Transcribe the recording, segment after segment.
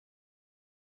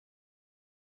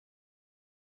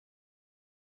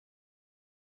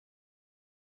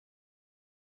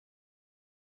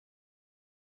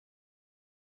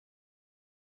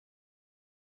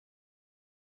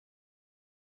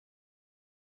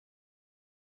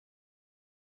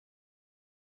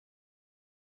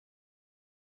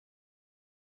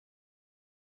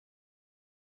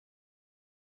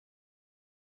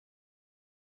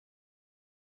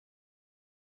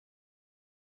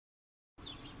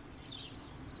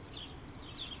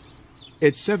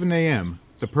It's 7 a.m.,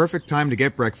 the perfect time to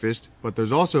get breakfast, but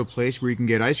there's also a place where you can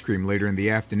get ice cream later in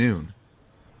the afternoon.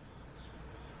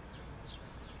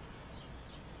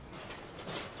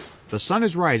 The sun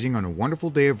is rising on a wonderful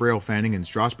day of railfanning in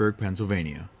Strasburg,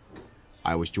 Pennsylvania.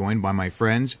 I was joined by my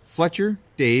friends Fletcher,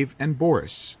 Dave, and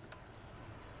Boris.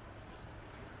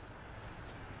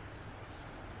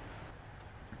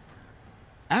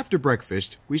 After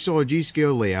breakfast, we saw a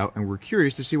G-scale layout and were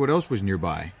curious to see what else was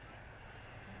nearby.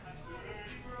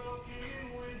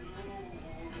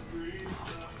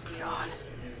 God.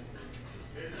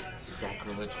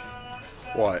 Sacrilege.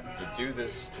 What? To do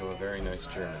this to a very nice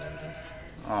German engine.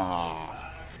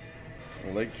 Ah.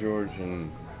 Lake George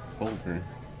and Boulder,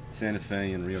 Santa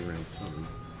Fe and Rio Grande Southern.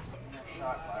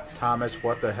 Thomas,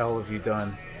 what the hell have you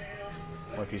done?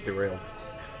 Look, he's derailed.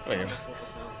 Wait.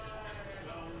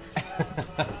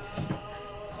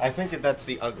 I think that's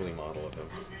the ugly model of him.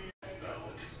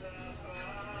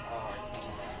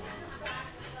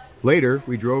 Later,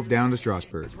 we drove down to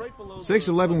Strasburg.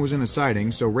 611 was in a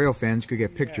siding so rail fans could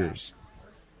get pictures.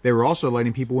 They were also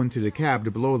letting people into the cab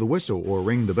to blow the whistle or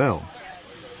ring the bell.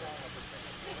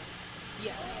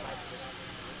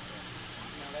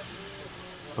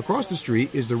 Across the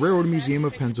street is the Railroad Museum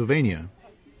of Pennsylvania.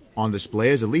 On display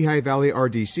is a Lehigh Valley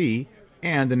RDC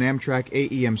and an Amtrak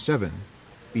AEM-7.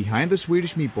 Behind the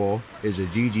Swedish meatball is a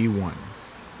GG-1.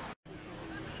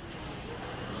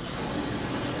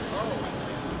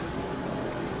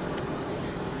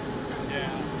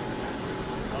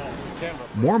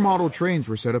 More model trains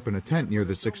were set up in a tent near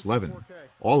the 611.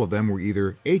 All of them were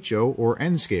either HO or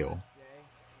N scale.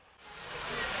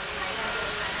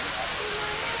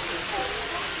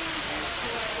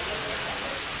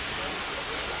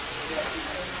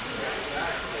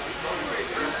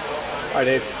 Hi,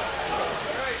 Dave.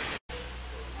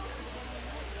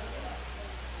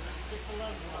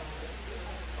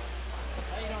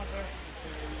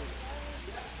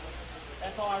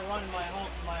 That's how I run my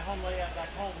home layout back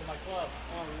home with my club.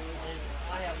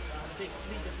 I have a big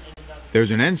fleet of.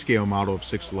 There's an N-scale model of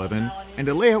 611 and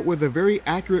a layout with a very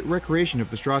accurate recreation of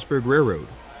the Strasburg Railroad.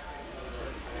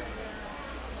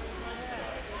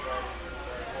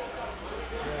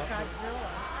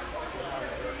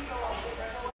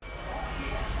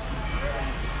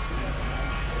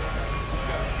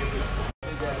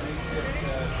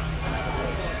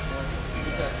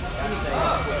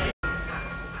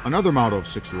 Another model of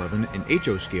 611 in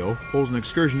HO scale holds an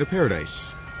excursion to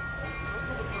paradise.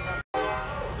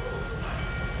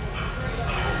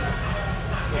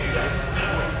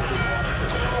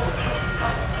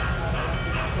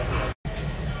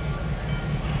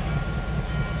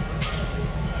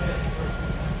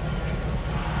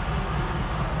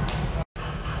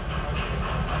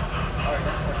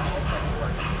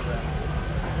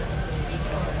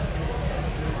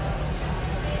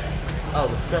 Oh,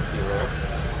 the 70-year-old.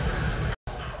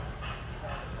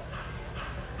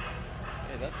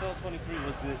 Hey, that 1223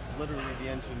 was literally the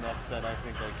engine that said, I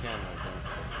think I can right there.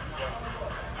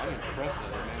 I'm impressed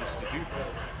that I managed to do that.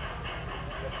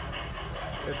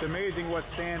 It's amazing what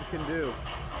sand can do.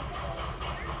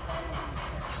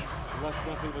 Left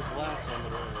nothing but glass on the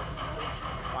railroad.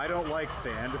 I don't like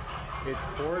sand. It's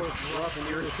coarse, rough, and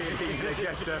irritating, and it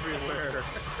gets everywhere.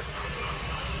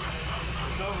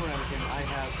 It's over, Anakin. I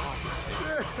have pockets.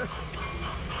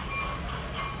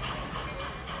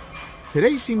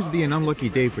 Today seems to be an unlucky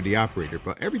day for the operator,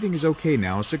 but everything is okay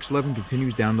now as 611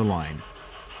 continues down the line.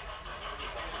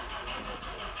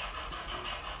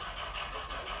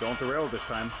 Don't derail this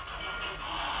time.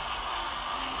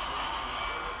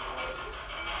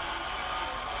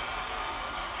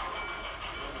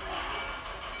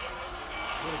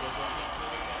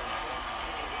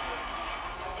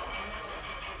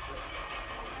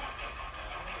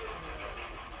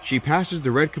 She passes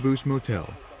the Red Caboose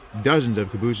Motel. Dozens of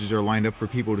cabooses are lined up for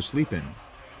people to sleep in.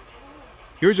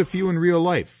 Here's a few in real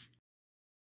life.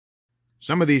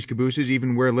 Some of these cabooses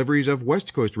even wear liveries of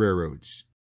West Coast railroads.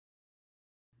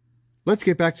 Let's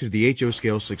get back to the HO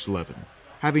scale 611.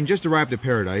 Having just arrived at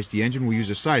Paradise, the engine will use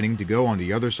a siding to go on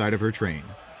the other side of her train.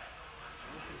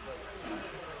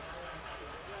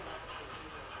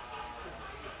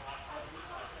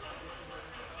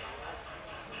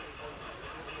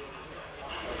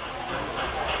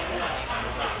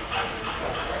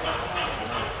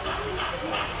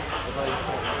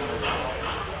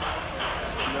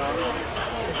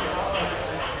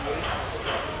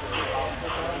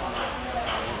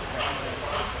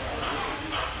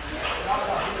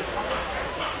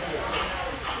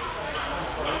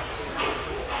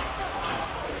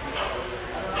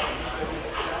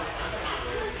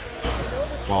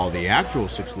 while the actual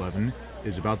 611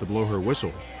 is about to blow her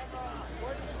whistle.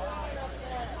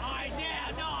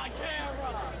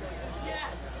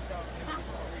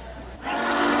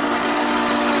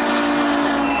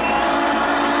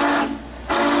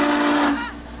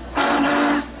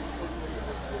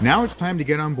 Now it's time to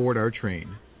get on board our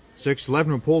train.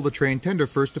 611 will pull the train tender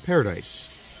first to Paradise.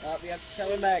 We have to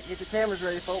coming back. Get the cameras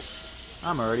ready, folks.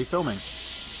 I'm already filming.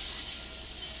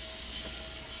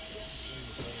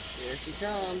 Here she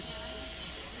comes.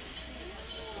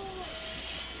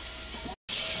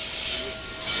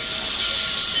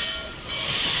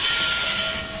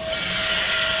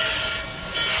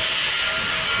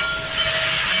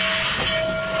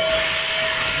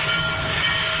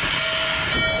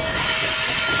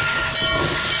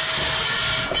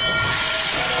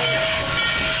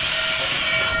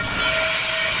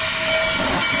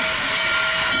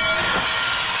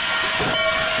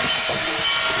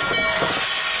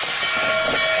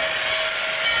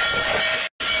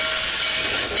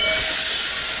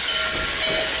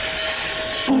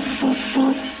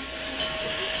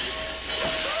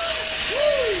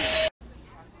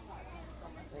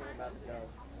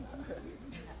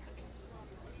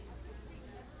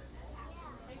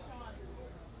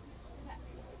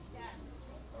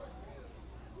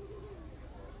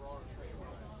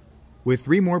 With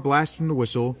 3 more blasts from the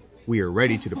whistle, we are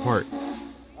ready to depart. There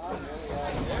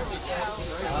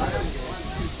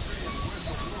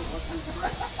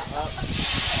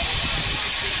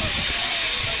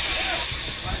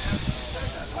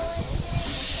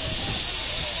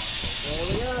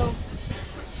we go.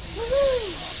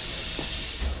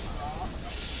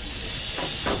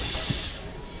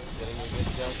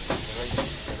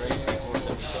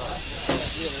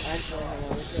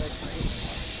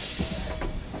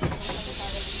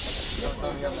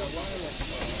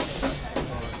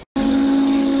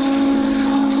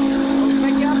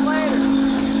 Pick you up later.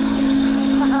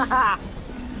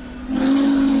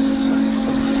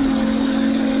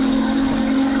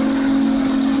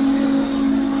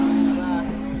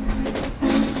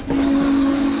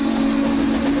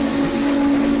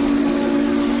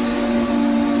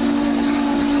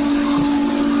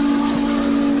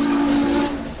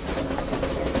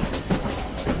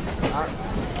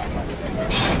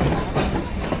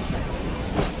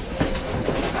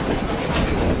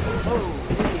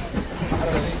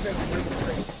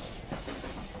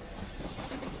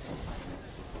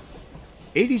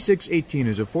 '8618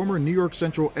 is a former New York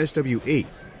Central SW8.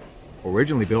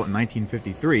 Originally built in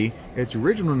 1953, its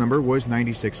original number was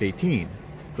 9618.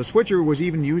 The switcher was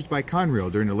even used by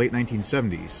Conrail during the late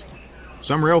 1970s.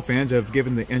 Some rail fans have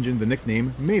given the engine the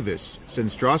nickname Mavis,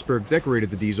 since Strasburg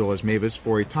decorated the diesel as Mavis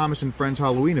for a Thomas and Friends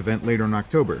Halloween event later in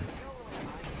October.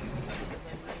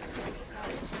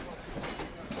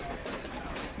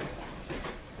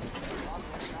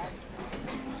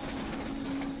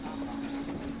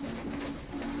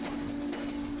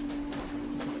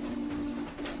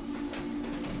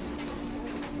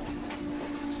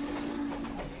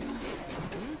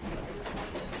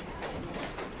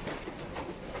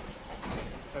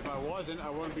 If I wasn't, I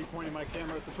wouldn't be pointing my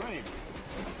camera at the train.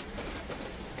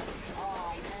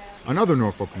 Another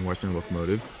Norfolk and Western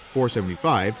locomotive,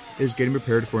 475, is getting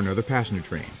prepared for another passenger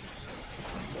train.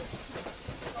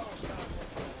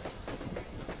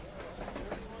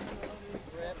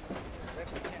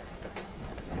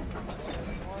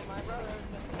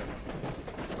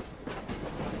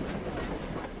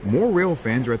 More rail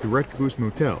fans are at the Red Caboose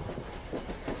Motel.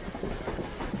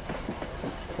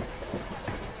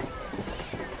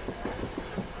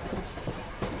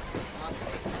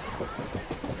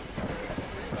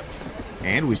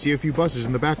 And we see a few buses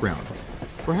in the background.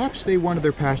 Perhaps they wanted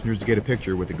their passengers to get a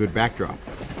picture with a good backdrop.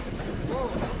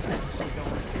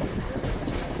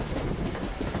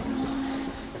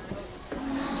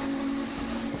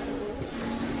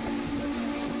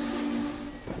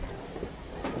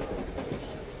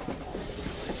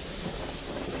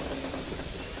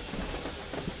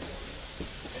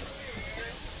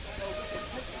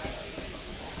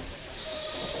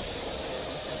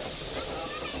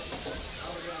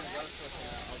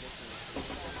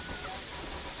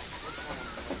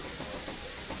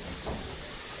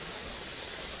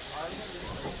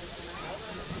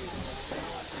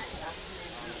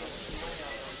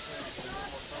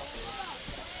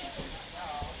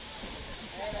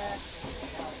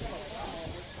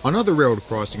 Another railroad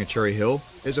crossing at Cherry Hill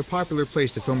is a popular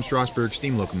place to film Strasburg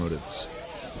steam locomotives.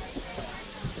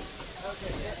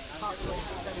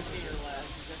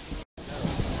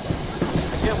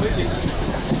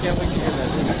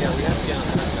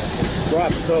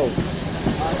 Drop coat.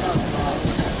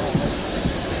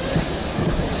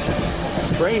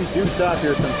 Trains do stop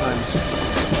here sometimes.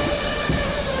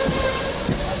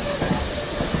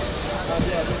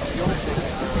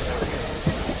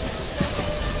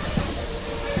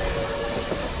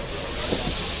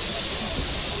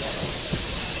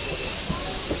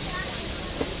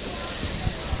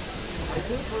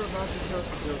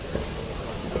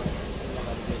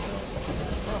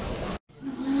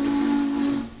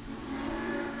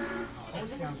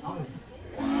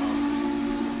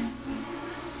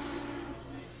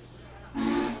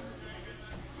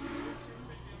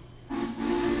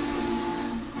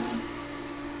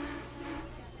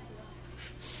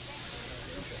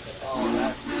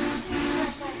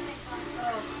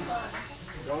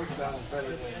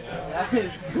 That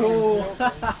is cool.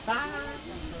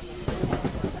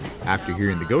 After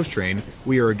hearing the ghost train,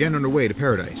 we are again on our way to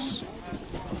paradise.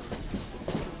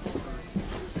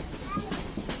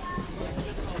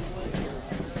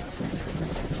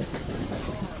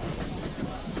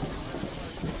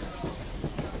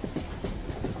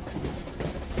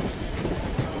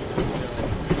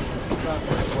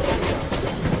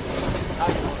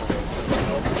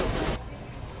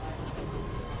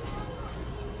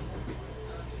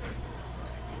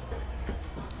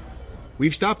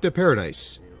 We've stopped at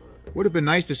paradise. Would have been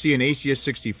nice to see an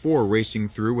ACS-64 racing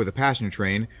through with a passenger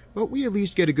train, but we at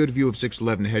least get a good view of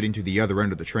 611 heading to the other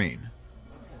end of the train.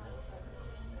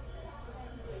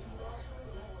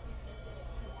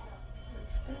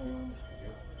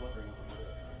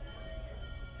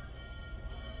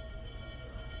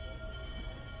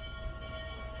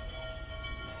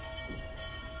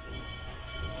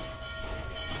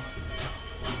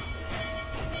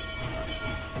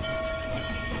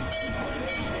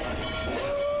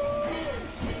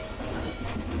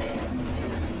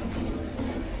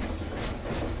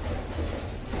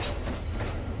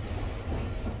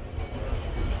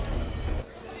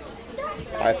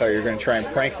 I thought you were going to try and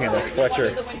prank me like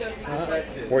Fletcher,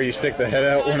 where you stick the head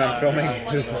out when I'm filming.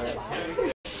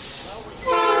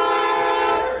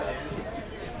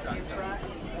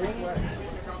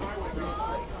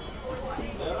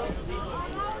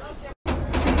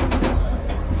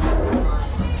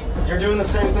 You're doing the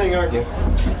same thing, aren't you?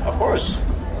 Of course.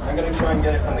 I'm gonna try and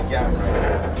get it from the gap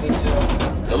right. Me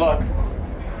too. Good luck.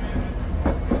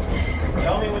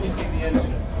 Tell me when you see the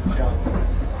engine, John.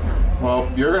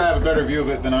 Well, you're going to have a better view of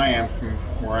it than I am from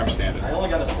where I'm standing. I only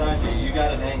got a side view. You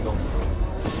got an angle.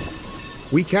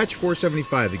 We catch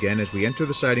 475 again as we enter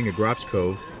the siding of Groff's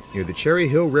Cove near the Cherry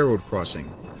Hill Railroad crossing.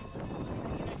 It's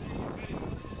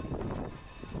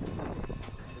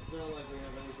not like we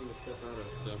have anything to step out of,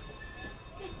 so.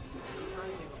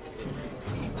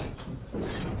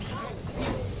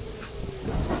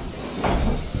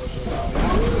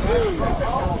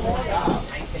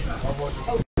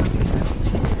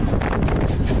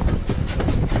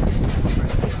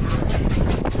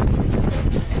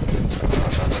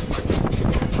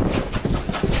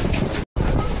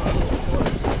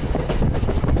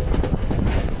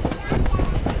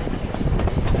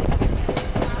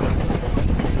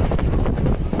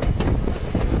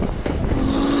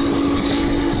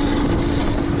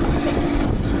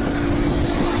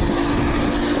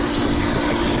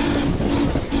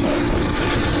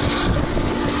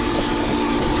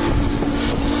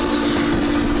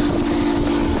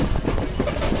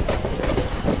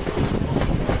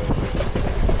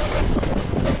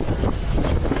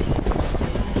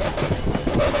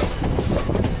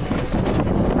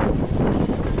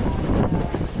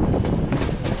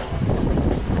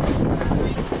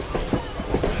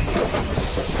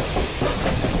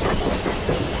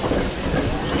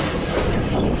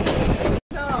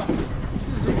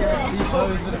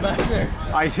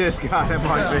 I just got him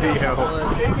on video.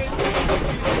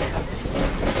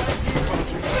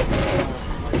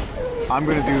 I'm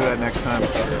going to do that next time.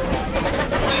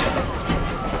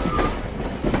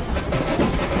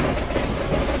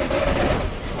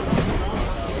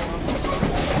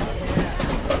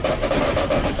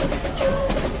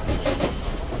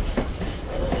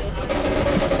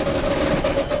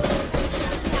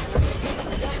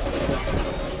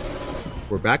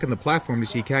 We're back on the platform to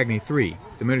see Cagney 3,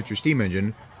 the miniature steam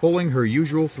engine, pulling her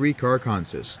usual 3-car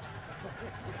consist.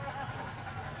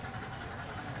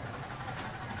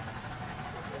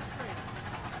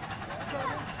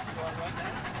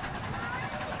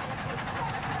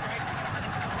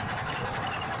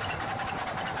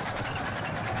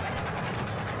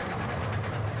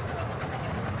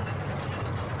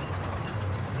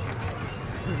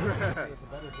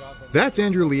 That's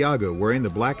Andrew Liago wearing the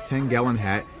black 10-gallon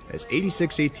hat as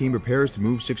 8618 prepares to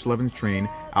move 611's train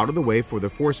out of the way for the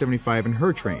 475 in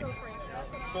her train.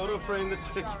 Photo frame the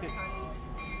ticket.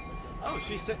 Oh,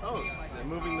 she said, oh, they're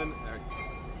moving the...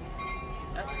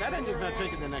 that engine's not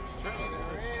taking the next train, is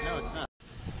it? No, it's not.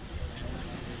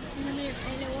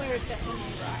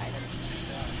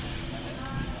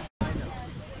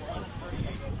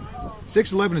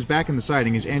 611 is back in the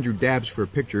siding as Andrew dabs for a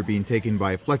picture being taken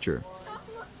by Fletcher.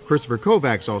 Christopher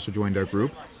Kovacs also joined our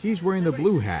group. He's wearing the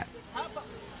blue hat.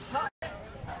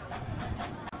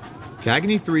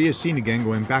 Cagney 3 is seen again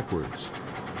going backwards.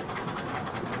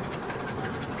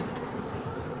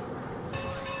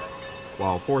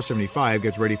 While 475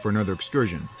 gets ready for another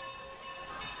excursion.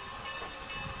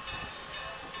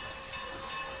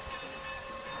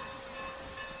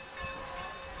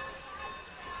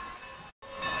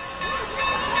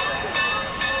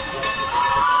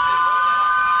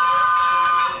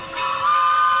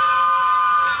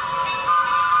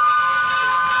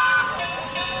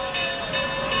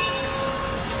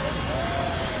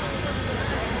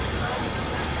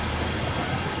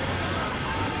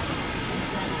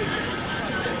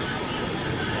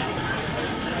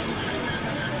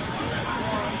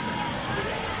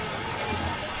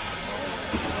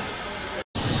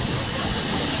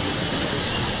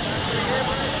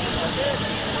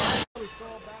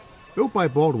 Built by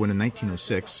Baldwin in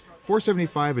 1906,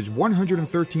 475 is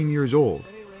 113 years old,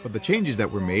 but the changes that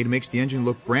were made makes the engine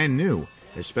look brand new,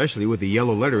 especially with the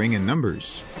yellow lettering and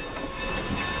numbers.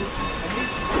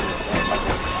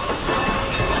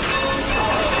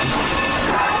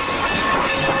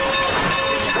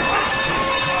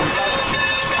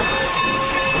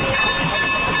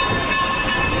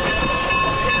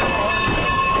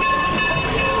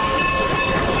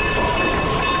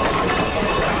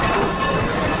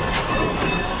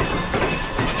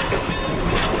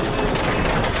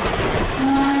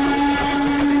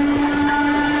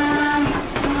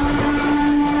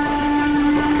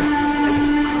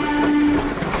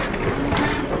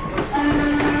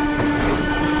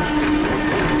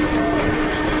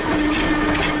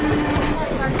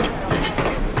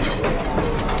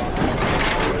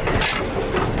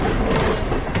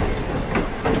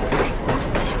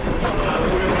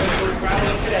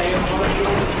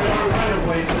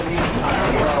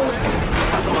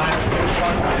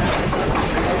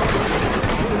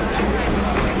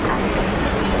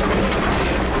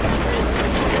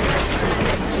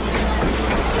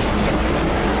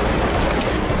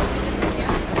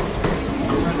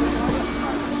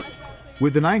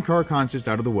 With the 9-car consist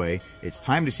out of the way, it's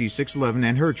time to see 611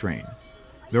 and her train.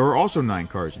 There are also 9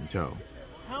 cars in tow.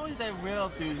 How is that rail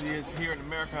enthusiasts here in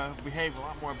America behave a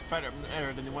lot more better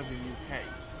than the ones in the UK?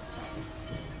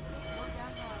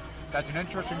 That's an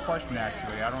interesting question,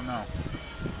 actually. I don't know.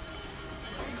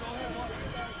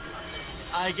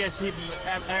 I guess people,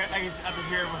 I guess after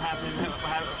hearing what happened,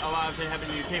 a lot of things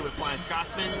happened in the UK with Flying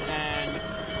Scotsman, and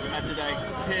after that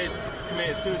kid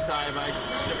committed suicide by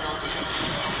jumping off the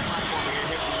platform and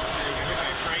got hit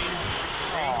by a train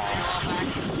a while back.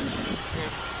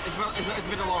 Yeah,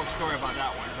 it's been a long story about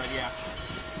that one, but yeah.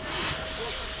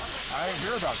 I didn't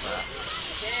hear about that.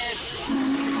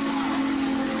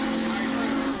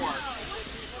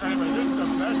 Anyway, this is the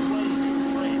best way to do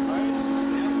a train, right?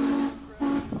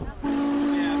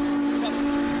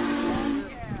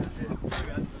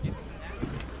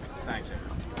 Thanks.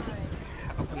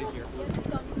 I'll put it here.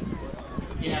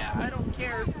 Yeah. I don't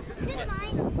care.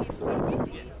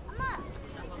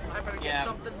 I better get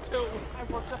something too. I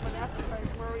worked up an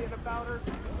appetite worrying about her.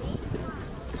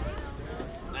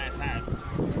 Nice hat.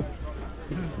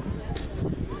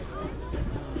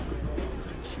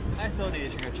 I saw the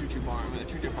issue at Choo-Choo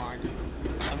Barn.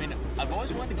 I mean, I've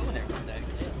always wanted to go there one day.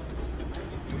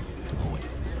 Always.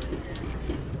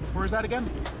 Where's that again?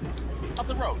 Up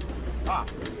the road. Ah.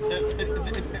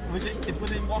 It's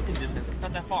within walking distance. It's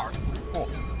not that far. Cool.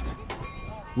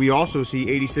 We also see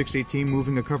 8618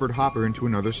 moving a covered hopper into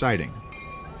another siding.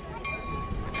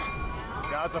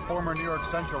 Yeah, that's a former New York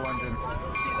Central engine.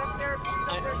 She's up there.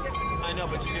 I know,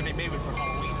 but she's gonna be made with for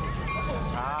Halloween.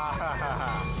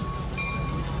 Ah.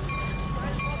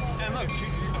 And look,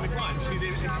 come on, she's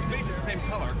made it the same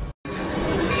color.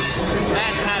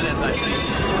 That hat is, I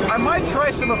think. I might try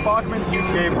some of Bachmann's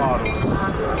UK models.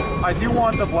 I do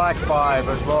want the Black 5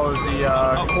 as well as the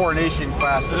Coronation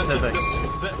class Pacifics.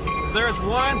 There's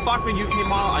one Bachmann UK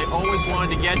model I always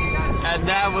wanted to get, and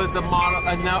that was the model,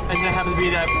 and that happened to be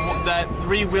that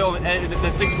 3-wheel, the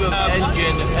 6-wheel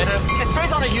engine. It's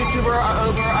based on a YouTuber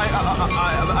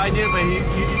I knew, but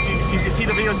you can see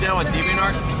the videos now on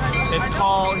DeviantArt. It's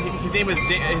called. His name is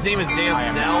Dan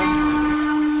Snell.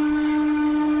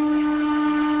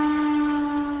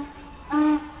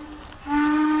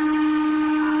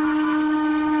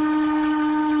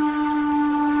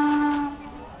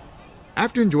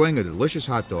 After enjoying a delicious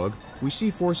hot dog, we see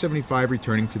 475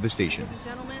 returning to the station. Ladies and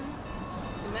gentlemen,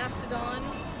 the mastodon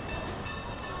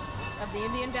of the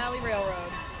Indian Valley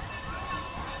Railroad.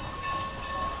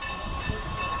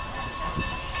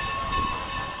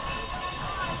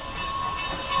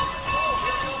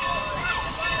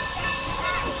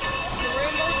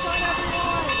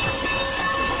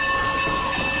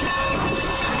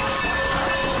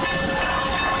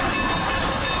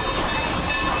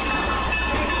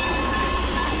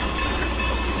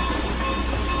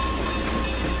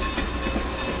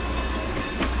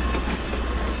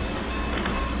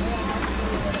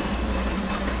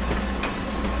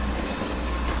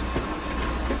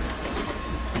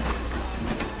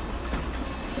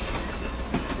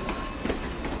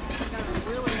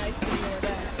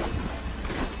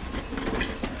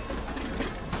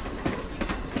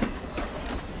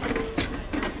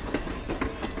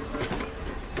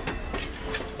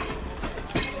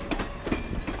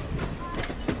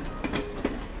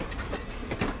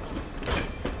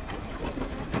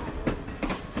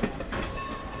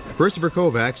 Christopher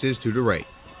Kovacs is to the right.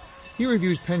 He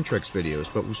reviews Pentrex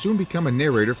videos, but will soon become a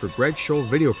narrator for Greg Scholl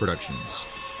Video Productions.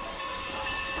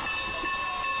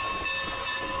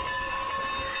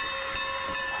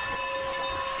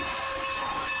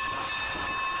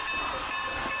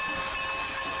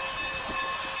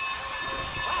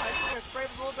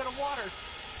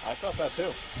 I thought that too.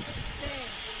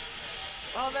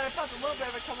 Well, then I felt a little bit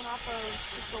of it coming off of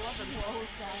 611.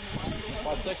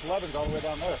 About 611's all the way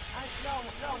down there.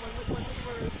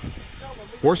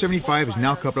 475 is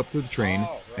now coupled up to the train,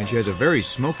 and she has a very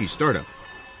smoky startup.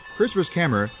 Christopher's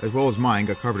camera, as well as mine,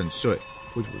 got covered in soot,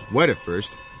 which was wet at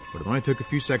first, but it only took a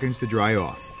few seconds to dry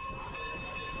off.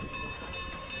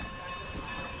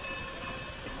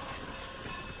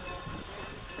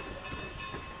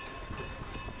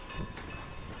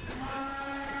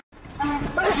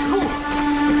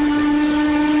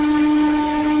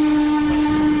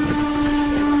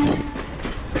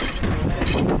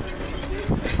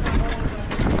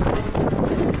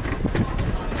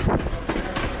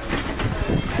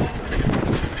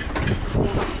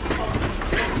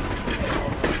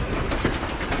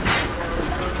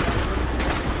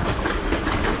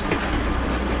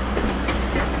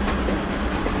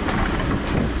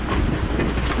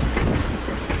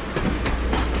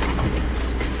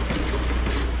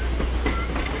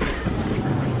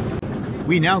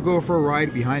 We now go for a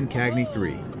ride behind Cagney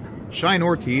 3. Shine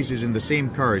Ortiz is in the same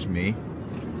car as me.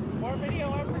 More video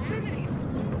opportunities.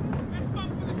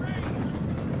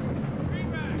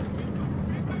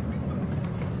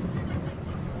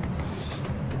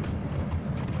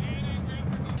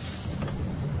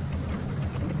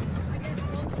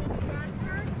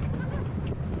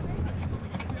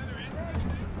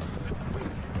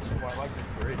 Oh, I like this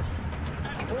bridge.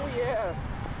 Oh yeah.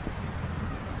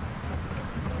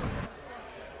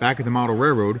 Back at the model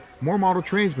railroad, more model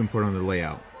trains have been put on the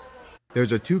layout.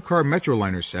 There's a 2-car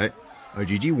Metroliner set, a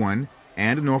GG1,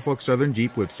 and a Norfolk Southern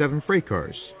Jeep with 7 freight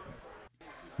cars.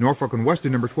 Norfolk and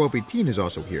Western number 1218 is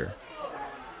also here.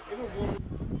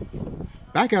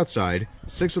 Back outside,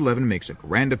 611 makes a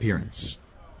grand appearance.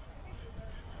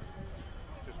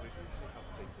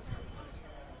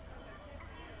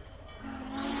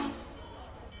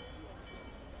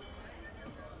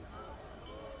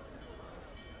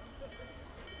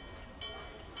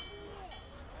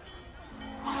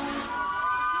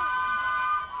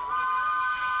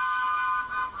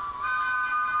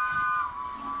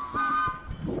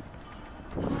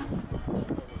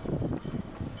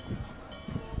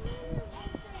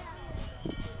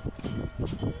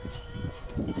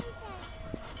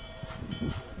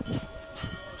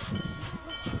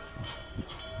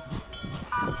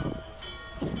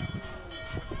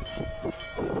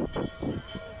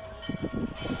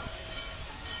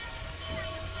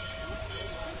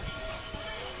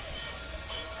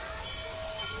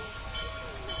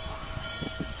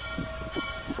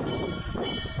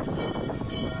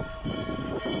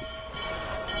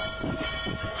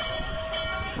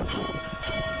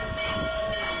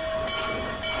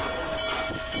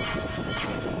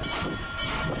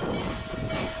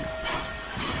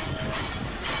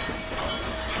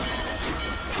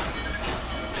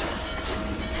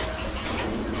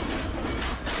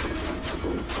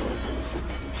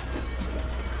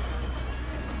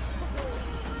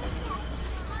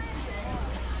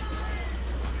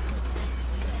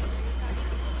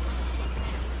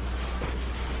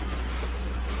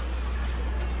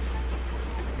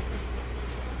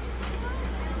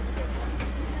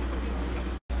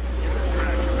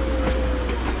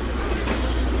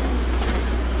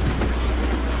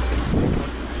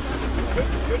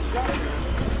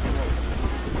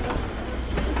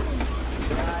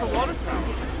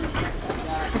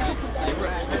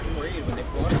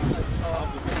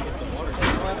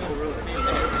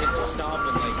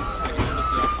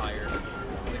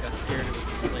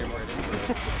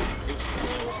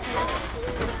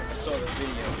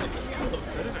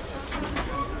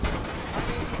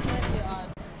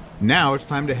 Now it's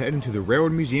time to head into the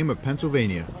Railroad Museum of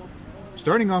Pennsylvania.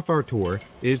 Starting off our tour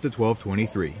is the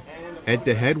 1223,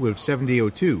 head-to-head with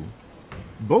 7002.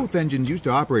 Both engines used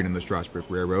to operate on the Strasburg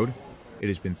Railroad. It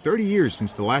has been 30 years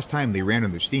since the last time they ran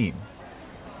under steam.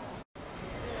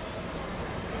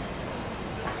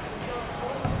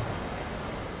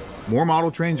 More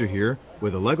model trains are here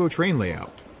with a Lego train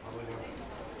layout.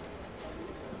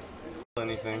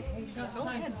 Anything. Go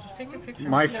ahead, just take a picture.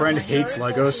 My friend hates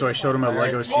Lego, so I showed him a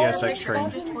Lego CSX train.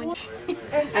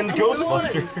 And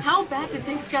Ghostbuster. How bad did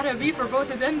things gotta be for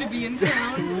both of them to be in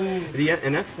town? An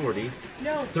F40.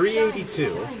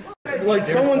 382. Like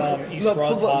someone's...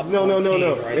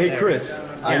 No. Right Hey, there. Chris,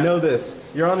 I know this.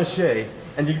 You're on a Shay.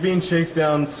 And you're being chased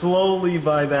down slowly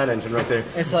by that engine right there.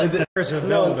 It's like there's a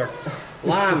builder.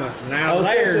 Lima. Now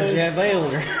there's a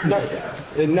builder.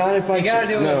 Not if I. You gotta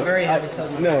do a very heavy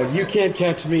southern. No, you can't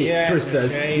catch me. Yeah, Chris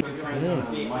says.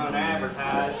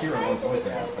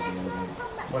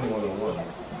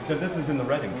 So this is in the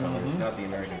Reading colors, not the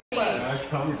American. It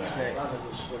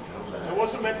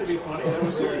wasn't meant to be funny. That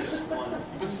was serious.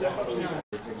 Good step up.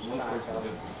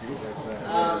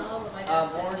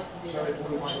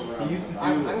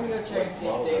 I'm gonna go check and see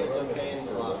if David's okay in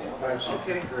the lobby.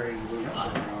 Okay, great.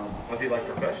 Was he like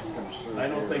professional? I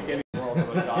don't think any world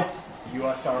will adopt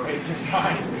USRA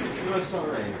designs.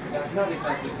 USRA. That's not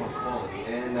exactly more quality.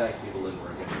 And I see the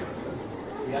liver again.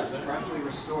 Yeah, freshly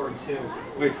restored too.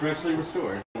 Wait, freshly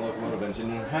restored. Locomotive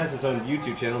engineer has his own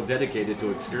YouTube channel dedicated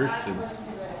to excursions.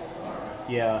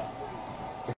 Yeah.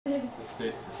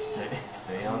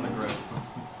 Stay on the ground.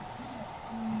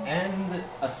 And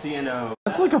a CNO.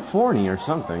 That's like a Forney or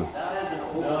something.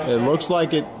 It looks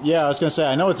like it. Yeah, I was gonna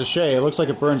say. I know it's a Shay. It looks like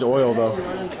it burns oil though.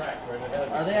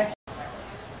 Are they actually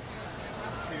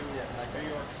To New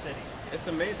York City. It's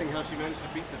amazing how she managed to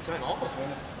beat the time. Almost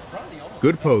wins. Probably almost.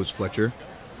 Good pose, Fletcher.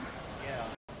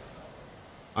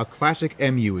 A classic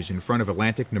MU is in front of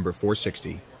Atlantic number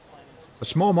 460. A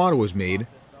small model was made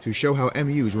to show how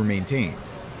MUs were maintained.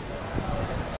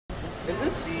 Is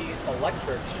this the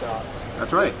electric shop?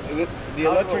 That's right. The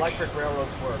How do electric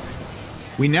railroads work?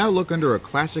 We now look under a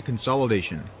classic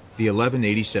consolidation, the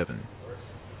 1187.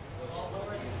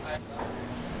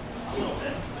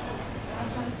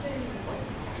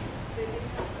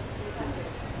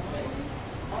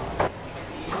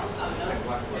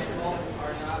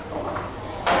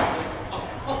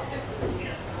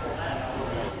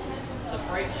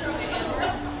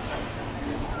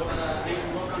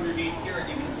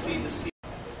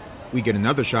 We get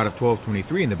another shot of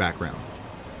 1223 in the background.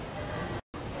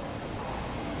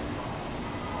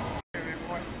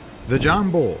 The John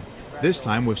Bull, this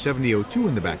time with 7002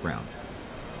 in the background.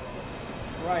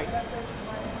 Right.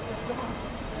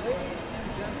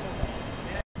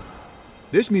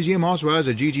 This museum also has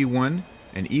a GG1,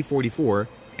 an E44,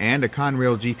 and a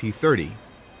Conrail GP30.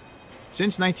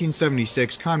 Since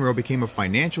 1976, Conrail became a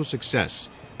financial success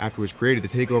after it was created to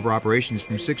take over operations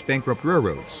from 6 bankrupt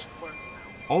railroads.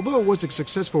 Although it was a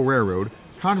successful railroad,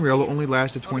 Conrail only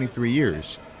lasted 23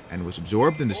 years and was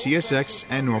absorbed into CSX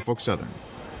and Norfolk Southern.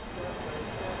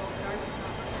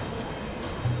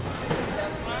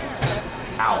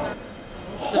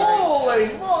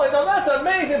 Holy moly, now that's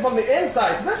amazing from the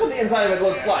inside. So that's what the inside of it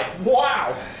looks like.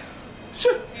 Wow.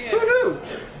 Who knew?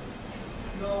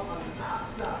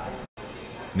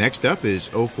 Next up is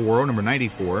 040 number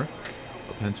 94,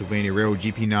 a Pennsylvania Railroad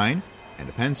GP9, and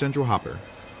a Penn Central hopper.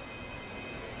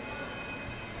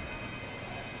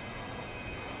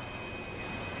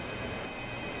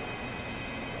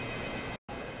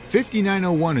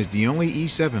 '5901 is the only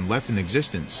E7 left in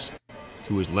existence.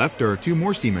 To his left are 2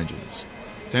 more steam engines,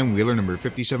 10-wheeler number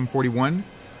 5741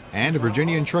 and a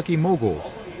Virginian Truckee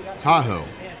Mogul, Tahoe.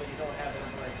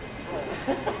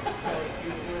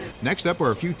 Next up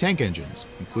are a few tank engines,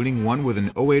 including one with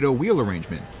an 080 wheel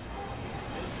arrangement.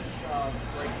 This is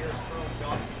right here is Colonel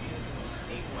John Stevens'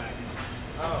 steam wagon.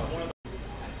 One of the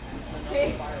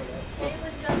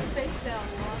Caitlin does space out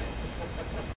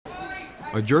a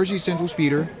lot. A Jersey Central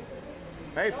speeder,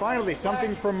 Hey, finally,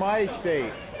 something from my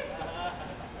state.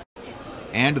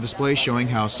 and a display showing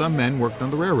how some men worked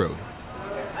on the railroad.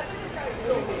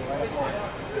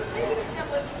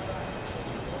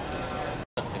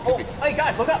 Oh, hey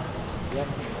guys, look up. Yep,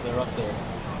 they're up there.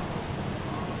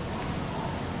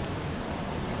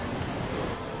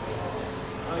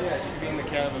 Oh yeah, you could be in the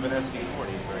cab of an SD40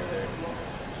 right there.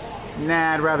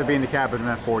 Nah, I'd rather be in the cab of an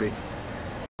F40.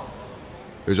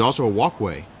 There's also a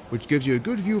walkway, which gives you a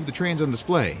good view of the trains on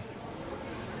display.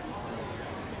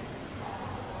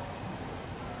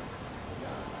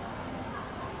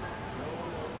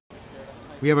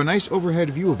 We have a nice overhead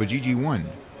view of a GG1.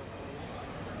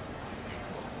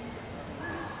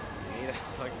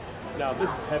 Now this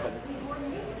is heaven.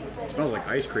 It smells like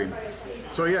ice cream.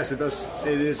 So yes, it does.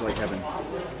 It is like heaven.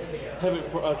 Heaven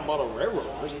for us model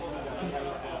railroaders.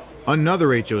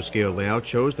 Another HO scale layout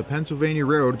shows the Pennsylvania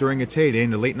Railroad during its heyday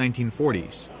in the late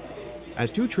 1940s.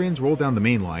 As 2 trains roll down the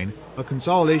main line, a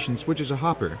consolidation switches a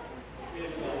hopper.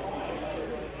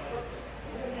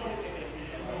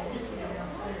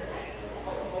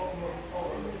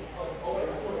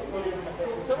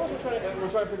 Someone was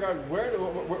trying to figure out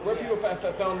where people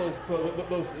found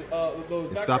those.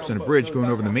 It stops on a bridge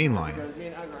going over the main line.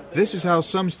 This is how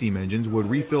some steam engines would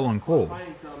refill on coal.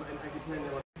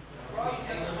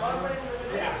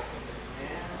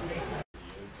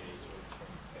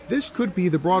 This could be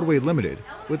the Broadway Limited,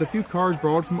 with a few cars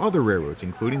borrowed from other railroads,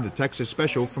 including the Texas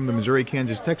Special from the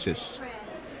Missouri-Kansas Texas.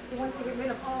 He wants to get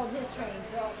rid of all of his trains,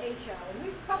 they're all HO, and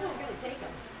we're probably going to take them.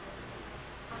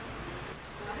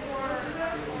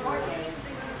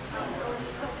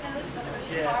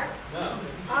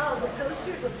 Oh, the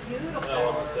posters look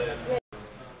beautiful.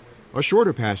 A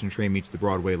shorter passenger train meets the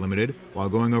Broadway Limited while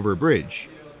going over a bridge.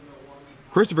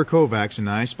 Christopher Kovacs and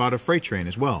I spot a freight train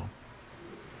as well.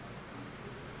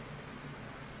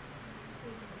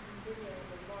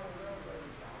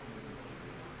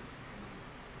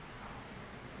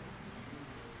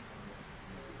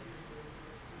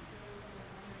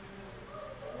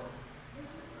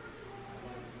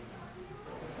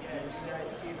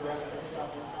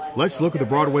 Let's look at the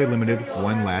Broadway Limited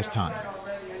one last time. That's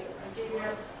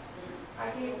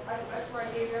where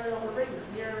I gave Aaron over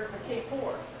near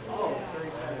K4. Oh,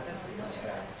 37.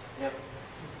 Yep.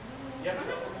 Yep.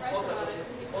 Also,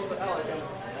 Alec,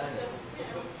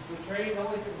 the train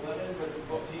only says 11,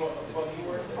 but he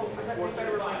works at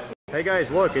 475. Hey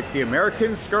guys, look, it's the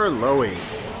American Skarloey. He's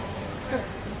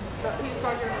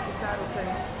talking about the saddle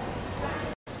train.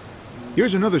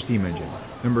 Here's another steam engine,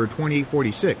 number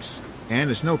 2846, and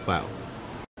a snowplow.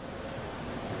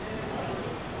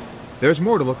 There's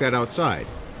more to look at outside.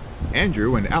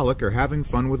 Andrew and Alec are having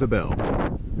fun with a bell.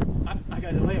 I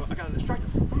got a delay. I got a distractor.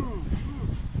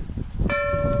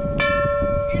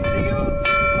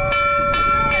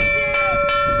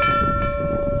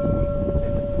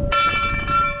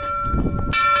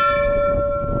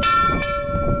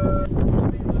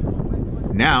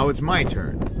 Now it's my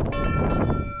turn.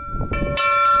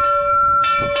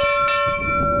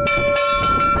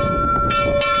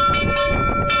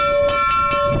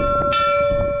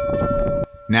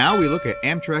 Now we look at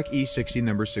Amtrak E60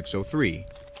 number 603,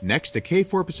 next to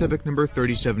K4 Pacific number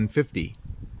 3750.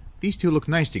 These two look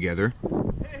nice together.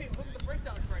 Hey, look at the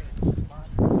breakdown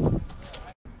train.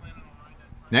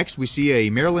 Next we see a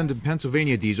Maryland and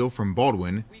Pennsylvania diesel from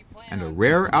Baldwin and a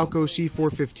rare Alco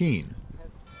C415.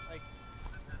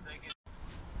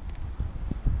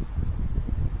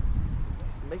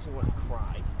 Makes me want to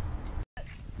cry.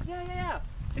 Yeah.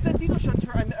 It's a diesel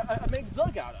shutter I make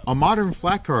Zug out of. A modern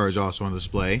flat car is also on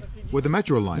display with a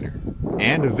Metroliner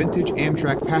and a vintage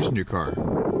Amtrak passenger car.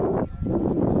 Oh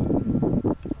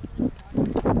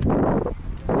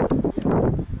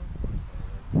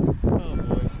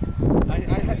boy. I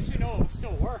actually know it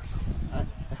still works.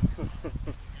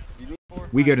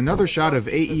 We get another shot of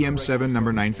AEM7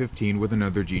 number 915 with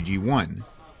another GG1.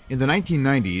 In the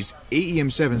 1990s,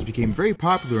 AEM7s became very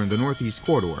popular in the Northeast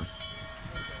Corridor.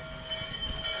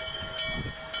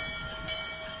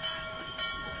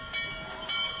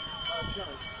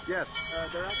 Yes.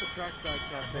 They're at the trackside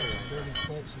cafe. Dirty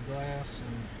clips of glass,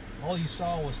 and all you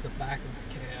saw was the back of the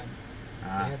cab.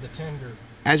 They had the tender.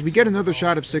 As we get another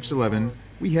shot of 611,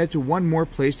 we head to one more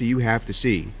place that you have to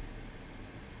see.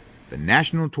 The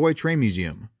National Toy Train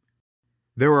Museum.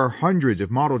 There are hundreds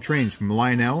of model trains from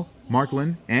Lionel,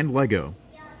 Marklin, and Lego.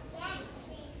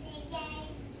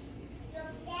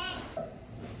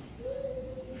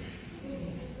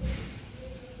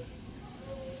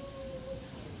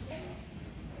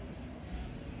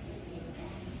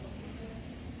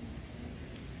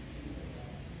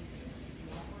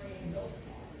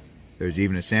 There's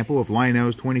even a sample of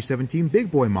Lionel's 2017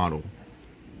 Big Boy model.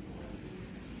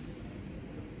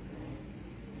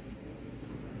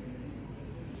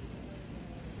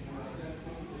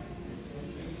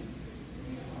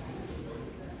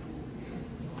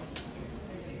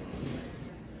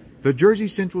 The Jersey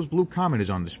Central's Blue Comet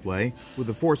is on display with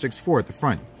the 464 at the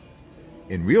front.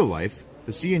 In real life,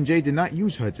 the C&J did not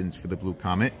use Hudsons for the Blue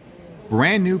Comet.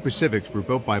 Brand new Pacifics were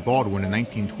built by Baldwin in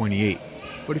 1928,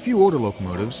 but a few older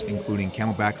locomotives, including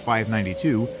Camelback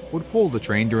 592, would pull the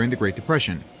train during the Great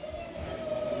Depression.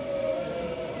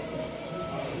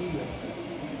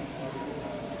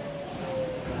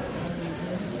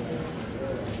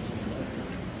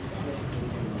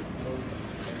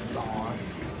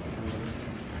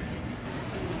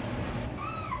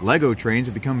 Lego trains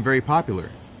have become very popular.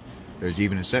 There's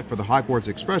even a set for the Hogwarts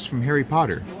Express from Harry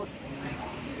Potter.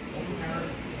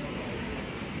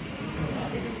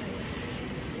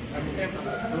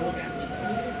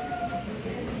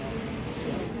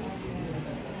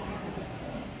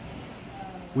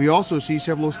 We also see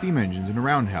several steam engines in a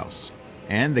roundhouse,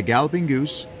 and the Galloping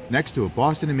Goose next to a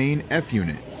Boston and Maine F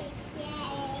unit.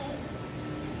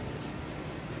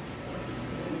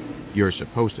 You're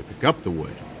supposed to pick up the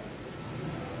wood.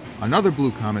 Another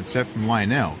Blue Comet set from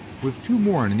Lionel, with two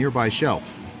more on a nearby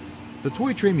shelf. The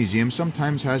Toy Train Museum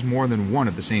sometimes has more than one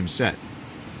of the same set.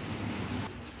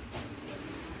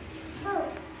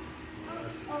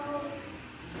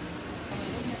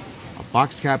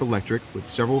 box cab electric with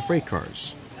several freight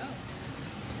cars.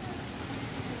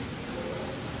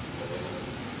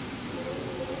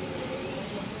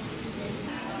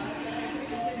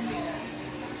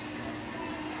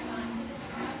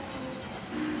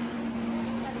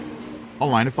 A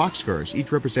line of boxcars,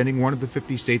 each representing one of the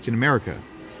 50 states in America.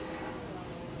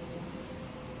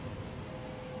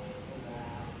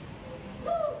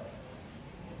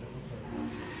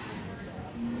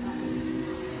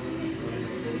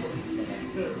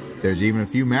 There's even a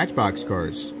few Matchbox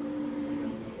cars.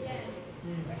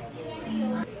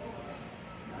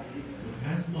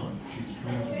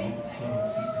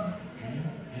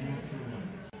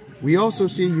 We also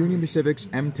see Union Pacific's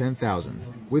M10,000,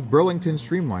 with Burlington's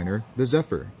Streamliner, the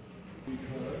Zephyr.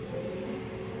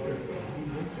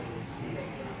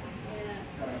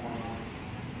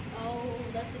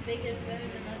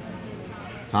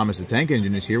 Thomas the Tank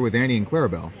Engine is here with Annie and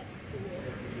Clarabelle.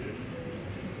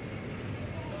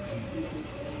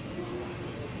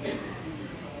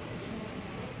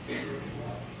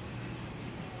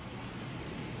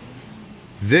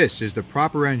 This is the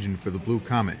proper engine for the Blue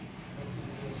Comet.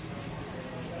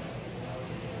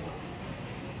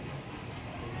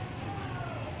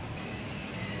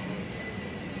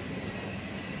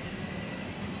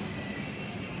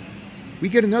 We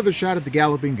get another shot at the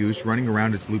Galloping Goose running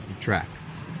around its loop of track.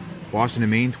 Boston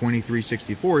and Maine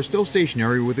 2364 is still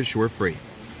stationary with a short freight.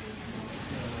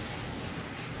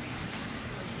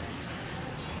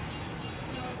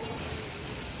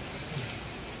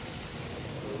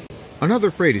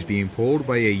 Another freight is being pulled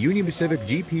by a Union Pacific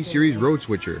GP Series road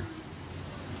switcher.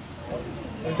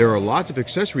 There are lots of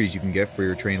accessories you can get for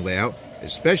your train layout,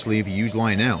 especially if you use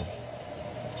Lionel.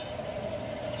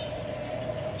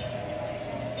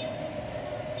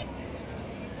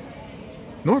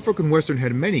 Norfolk and Western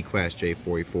had many Class J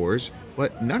 44s,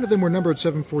 but none of them were numbered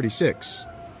 746.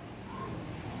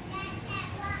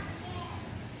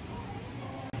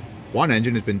 One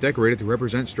engine has been decorated to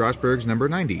represent Strasburg's number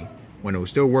 90, when it was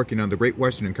still working on the Great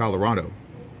Western in Colorado.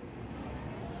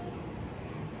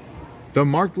 The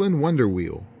Markland Wonder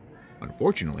Wheel.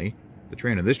 Unfortunately, the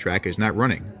train on this track is not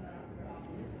running.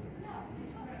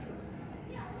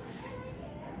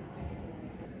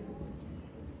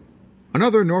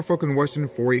 Another Norfolk and Western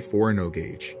 484 no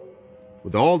gauge.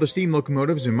 With all the steam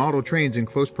locomotives and model trains in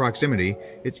close proximity,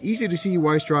 it's easy to see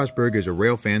why Strasburg is a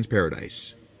railfan's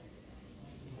paradise.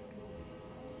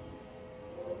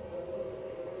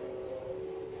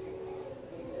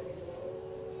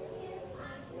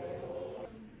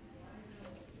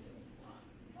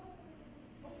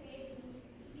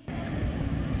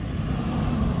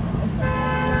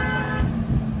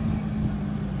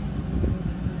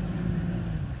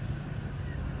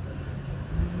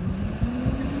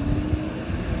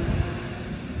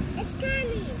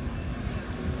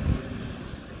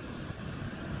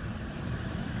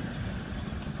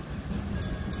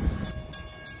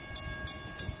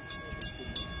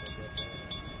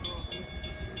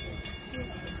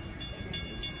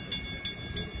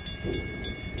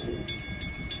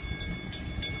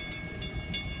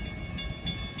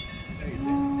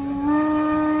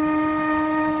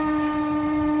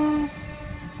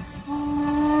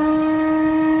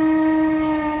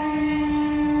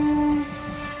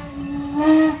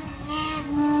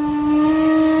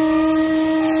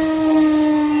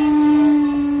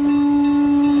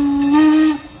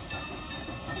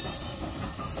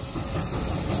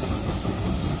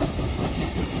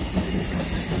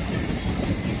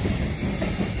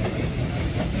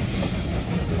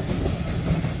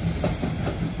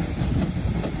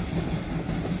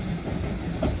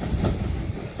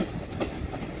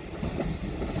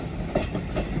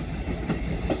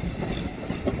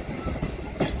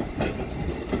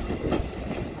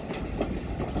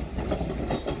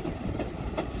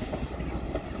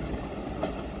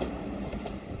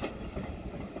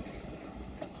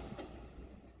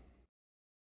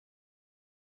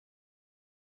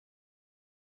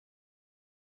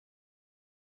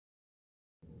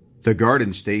 The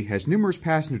Garden State has numerous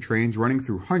passenger trains running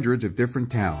through hundreds of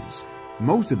different towns.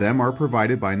 Most of them are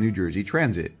provided by New Jersey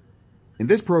Transit. In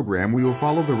this program, we will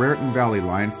follow the Raritan Valley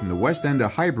line from the west end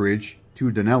of High Bridge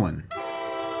to Dunellen.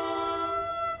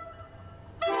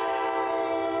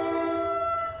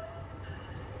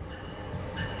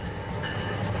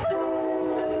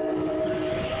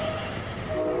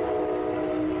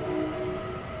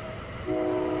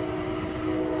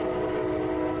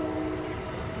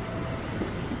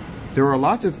 There are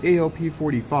lots of ALP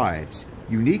 45s,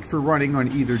 unique for running on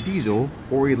either diesel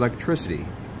or electricity.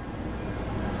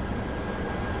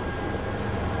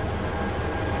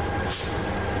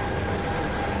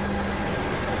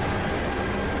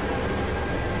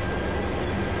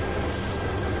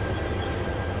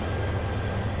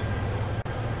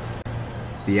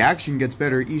 The action gets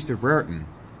better east of Raritan.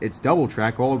 It's double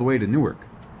track all the way to Newark.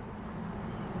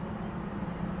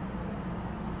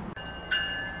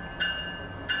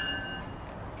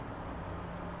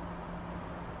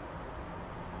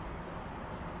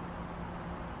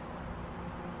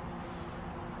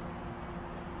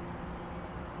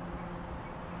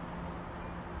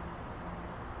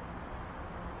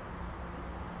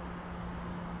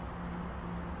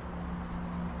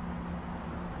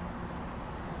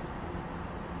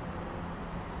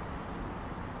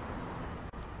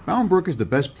 Boundbrook is the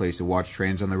best place to watch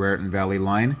trains on the Raritan Valley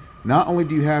line. Not only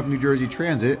do you have New Jersey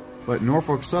Transit, but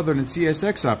Norfolk Southern and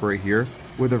CSX operate here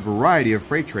with a variety of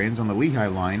freight trains on the Lehigh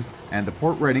line and the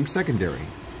Port Reading Secondary.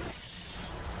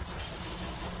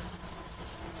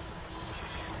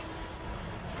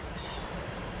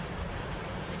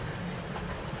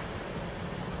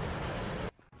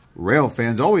 Rail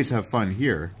fans always have fun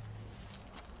here.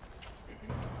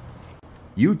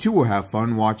 You too will have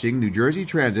fun watching New Jersey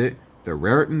Transit, the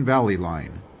Raritan Valley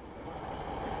line.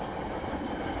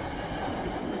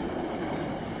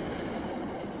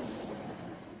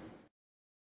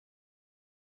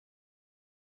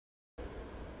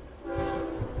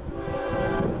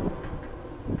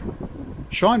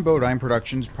 Sean Bodine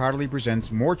Productions proudly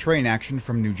presents more train action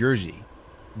from New Jersey.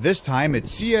 This time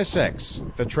it's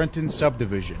CSX, the Trenton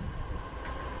Subdivision.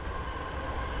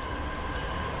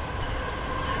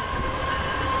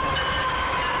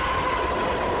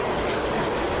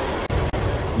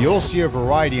 You'll see a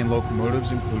variety in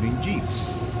locomotives including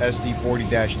Jeeps,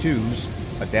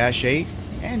 SD40-2s, a Dash 8,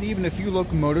 and even a few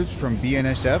locomotives from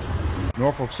BNSF,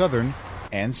 Norfolk Southern,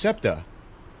 and SEPTA.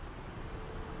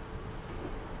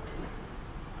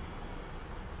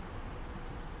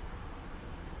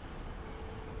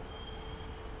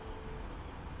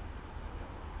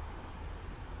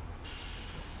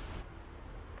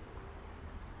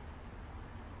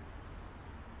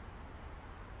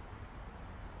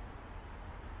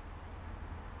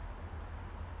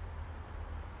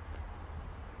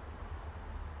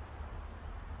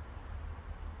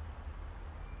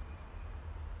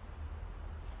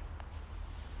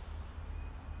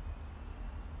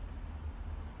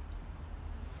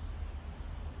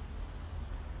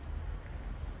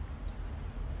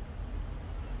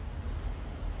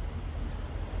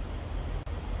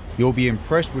 You'll be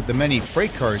impressed with the many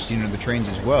freight cars seen on the trains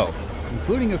as well,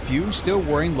 including a few still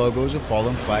wearing logos of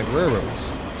fallen flag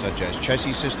railroads, such as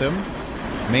Chessie System,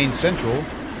 Maine Central,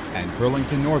 and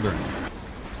Burlington Northern.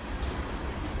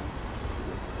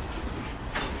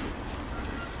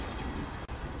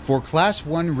 For Class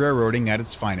 1 railroading at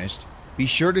its finest, be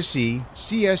sure to see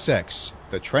CSX,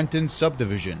 the Trenton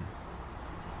Subdivision.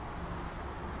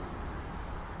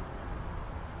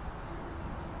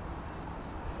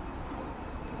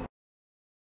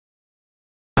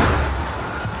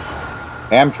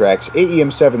 Amtrak's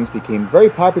AEM-7s became very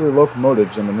popular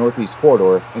locomotives in the Northeast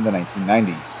Corridor in the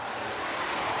 1990s.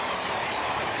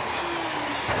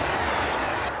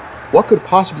 What could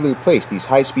possibly replace these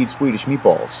high-speed Swedish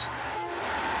meatballs?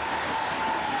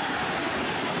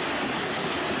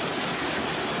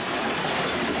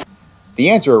 The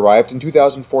answer arrived in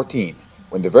 2014,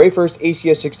 when the very first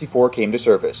ACS-64 came to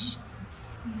service.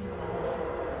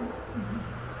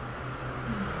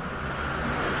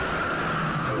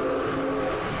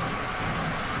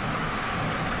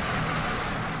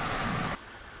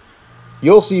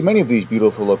 You'll see many of these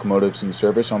beautiful locomotives in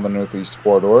service on the Northeast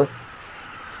Corridor,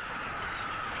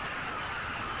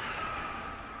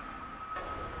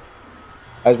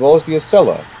 as well as the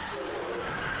Acela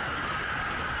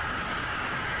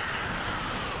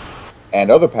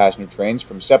and other passenger trains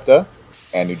from SEPTA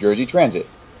and New Jersey Transit.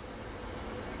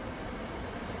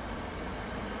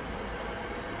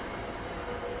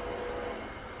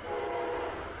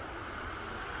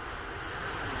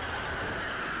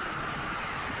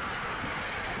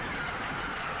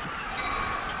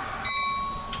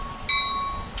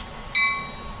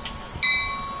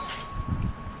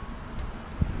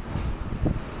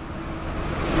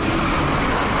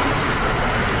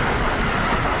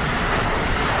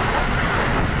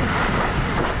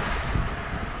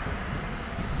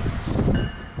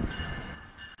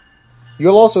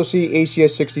 You'll also see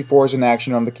ACS-64s in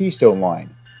action on the Keystone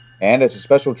Line, and as a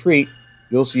special treat,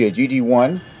 you'll see a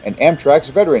GG1 and Amtrak's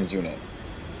Veterans Unit.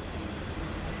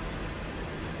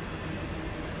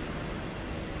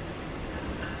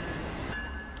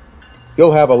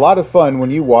 You'll have a lot of fun when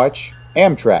you watch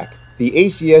Amtrak, the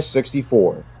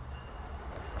ACS-64.